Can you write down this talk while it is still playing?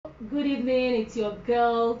Good evening, it's your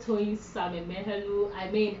girl Toyin Sam-Emehelu.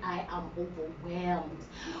 I am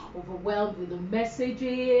overwhelmed with the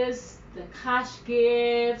messages, the cash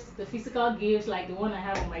gifts, the physical gifts like the one I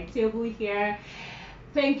have on my table here.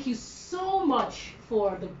 Thank you so much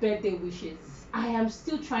for the birthday wishes. I am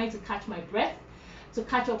still trying to catch my breath to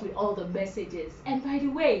catch up with all the messages. And by the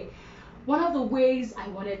way, one of the ways I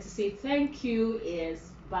wanted to say thank you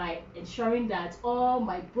is by ensuring that all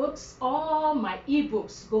my books, all my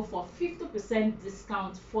ebooks go for 50%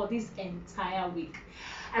 discount for this entire week.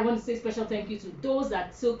 I want to say special thank you to those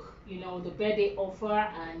that took, the birthday offer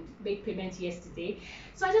and made payment yesterday.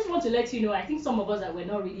 So I just want to let you know, I think some of us that were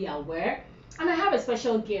not really aware. And I have a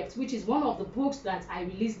special gift, which is one of the books that I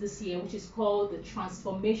released this year, which is called the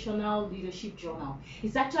Transformational Leadership Journal.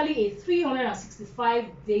 It's actually a 365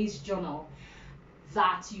 days journal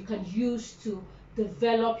that you can use to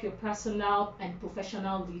develop your personal and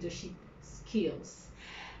professional leadership skills.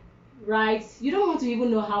 Right? You don't want to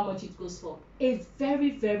even know how much it goes for. A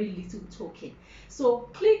very, very little token. So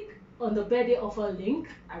click on the birthday offer link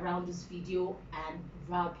around this video and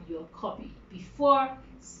grab your copy before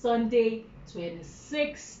Sunday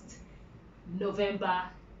 26th November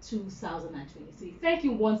 2023. Thank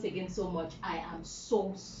you once again so much. I am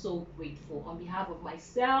so grateful on behalf of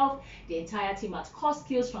myself, the entire team at Core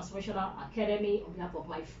Skills Transformational Academy, on behalf of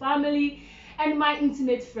my family and my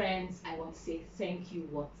intimate friends. I want to say thank you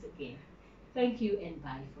once again. Thank you and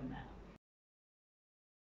bye for now.